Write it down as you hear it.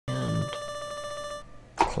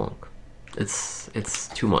Clunk. It's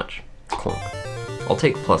too much. Clunk. I'll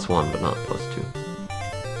take +1, but not +2.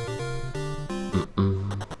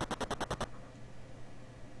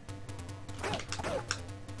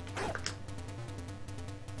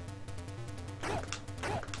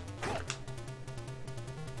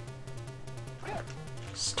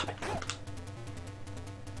 Stop it.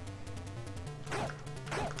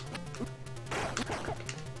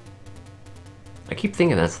 I keep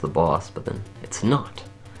thinking that's the boss, but then it's not.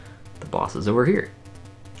 The boss is over here.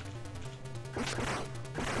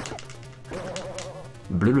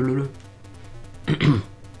 Blue.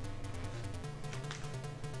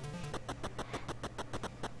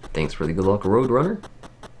 Thanks for the good luck, Roadrunner.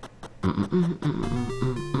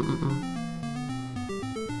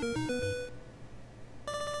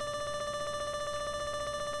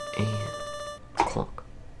 And clunk.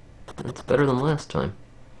 That's better than last time.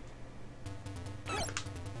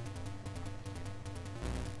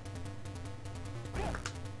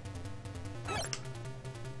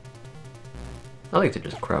 I like to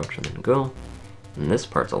just crouch and then go. And this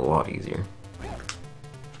part's a lot easier.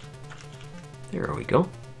 There we go.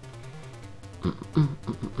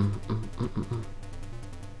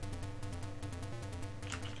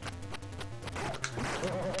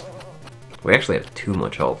 We actually have too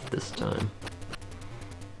much health this time.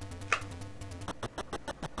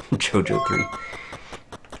 JoJo 3.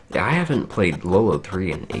 Yeah, I haven't played Lolo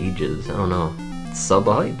 3 in ages. I don't know.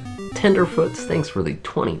 Sub-hype? Tenderfoots, thanks for the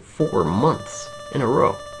 24 months in a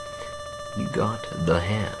row. You got the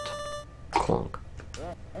hat. Clunk.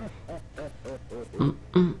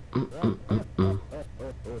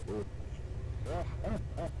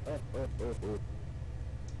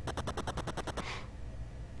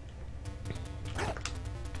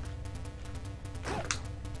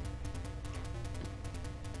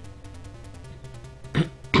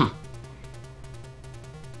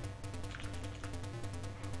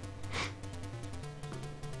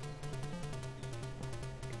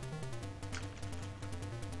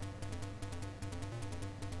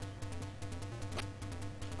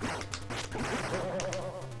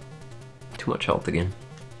 Too much health again.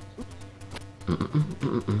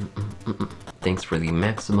 Thanks for the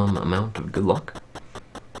maximum amount of good luck.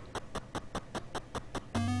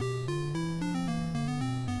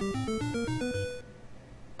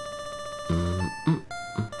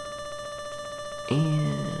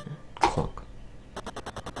 And clunk.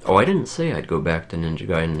 Oh, I didn't say I'd go back to Ninja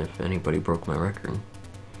Gaiden if anybody broke my record.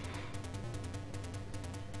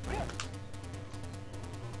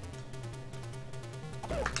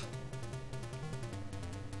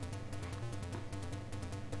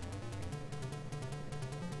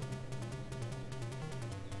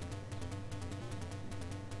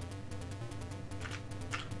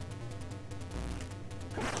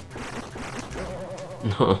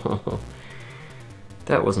 No,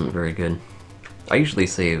 that wasn't very good. I usually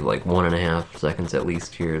save like 1.5 seconds at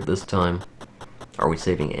least here. This time, are we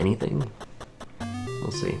saving anything?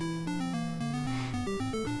 We'll see.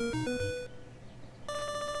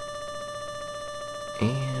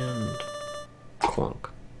 And clunk.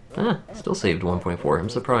 Ah, still saved 1.4. I'm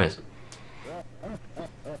surprised.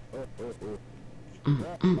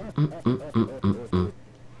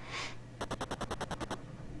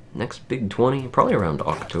 Next big 20, probably around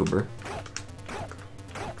October.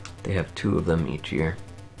 They have 2 of them each year.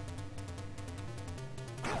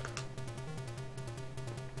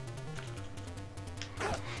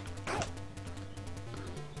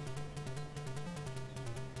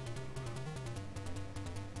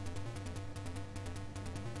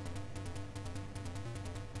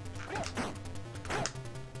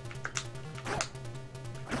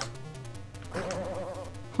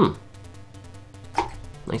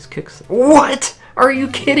 Nice kicks. What? Are you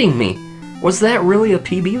kidding me? Was that really a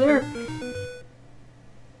PB there?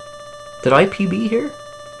 Did I PB here?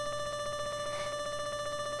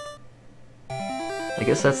 I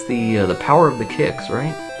guess that's the power of the kicks,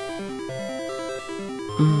 right?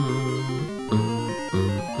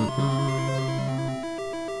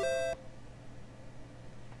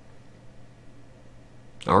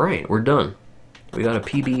 Alright, we're done. We got a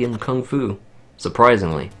PB in Kung Fu.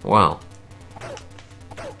 Surprisingly. Wow.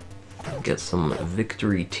 Get some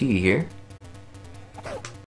victory tea here.